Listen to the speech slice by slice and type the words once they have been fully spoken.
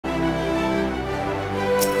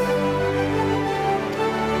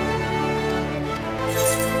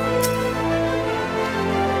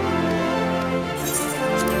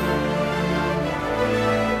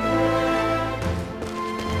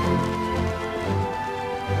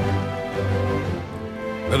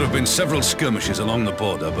There have been several skirmishes along the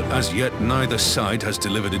border, but as yet neither side has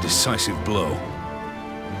delivered a decisive blow.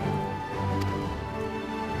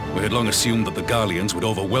 We had long assumed that the Garleans would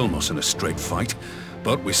overwhelm us in a straight fight,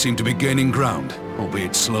 but we seem to be gaining ground,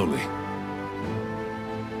 albeit slowly.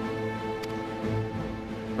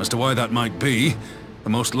 As to why that might be, the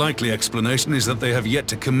most likely explanation is that they have yet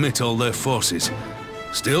to commit all their forces.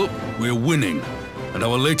 Still, we're winning, and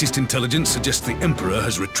our latest intelligence suggests the Emperor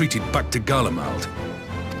has retreated back to Garlemald.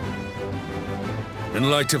 In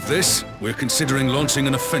light of this, we're considering launching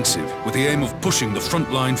an offensive with the aim of pushing the front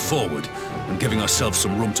line forward and giving ourselves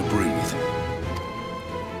some room to breathe.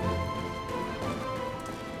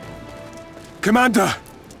 Commander!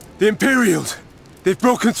 The Imperials! They've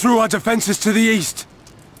broken through our defenses to the east!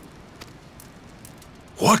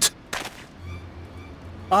 What?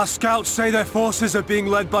 Our scouts say their forces are being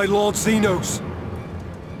led by Lord Xenos.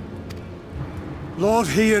 Lord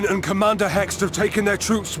Heian and Commander Hext have taken their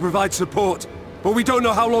troops to provide support, but we don't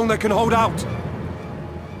know how long they can hold out.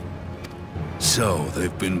 So,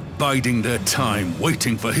 they've been biding their time,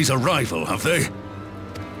 waiting for his arrival, have they?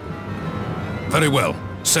 Very well.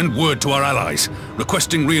 Send word to our allies,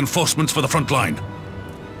 requesting reinforcements for the front line.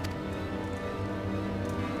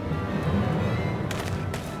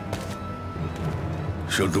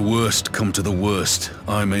 Should the worst come to the worst,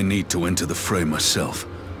 I may need to enter the fray myself.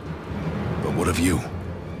 But what of you?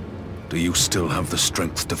 Do you still have the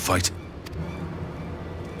strength to fight?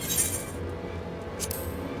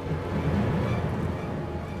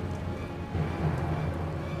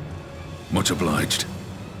 Much obliged.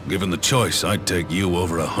 Given the choice, I'd take you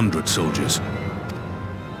over 100 soldiers.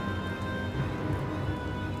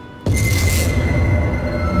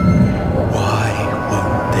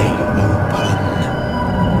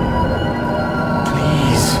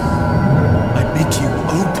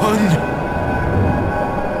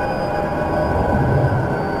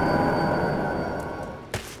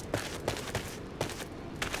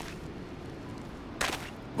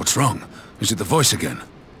 What's wrong? Is it the voice again?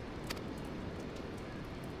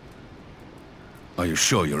 Are you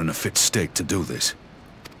sure you're in a fit state to do this?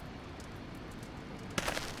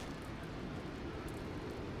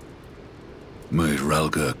 May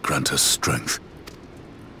Ralga grant us strength.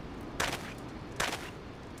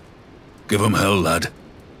 Give 'em hell, lad.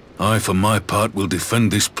 I, for my part, will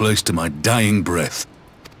defend this place to my dying breath.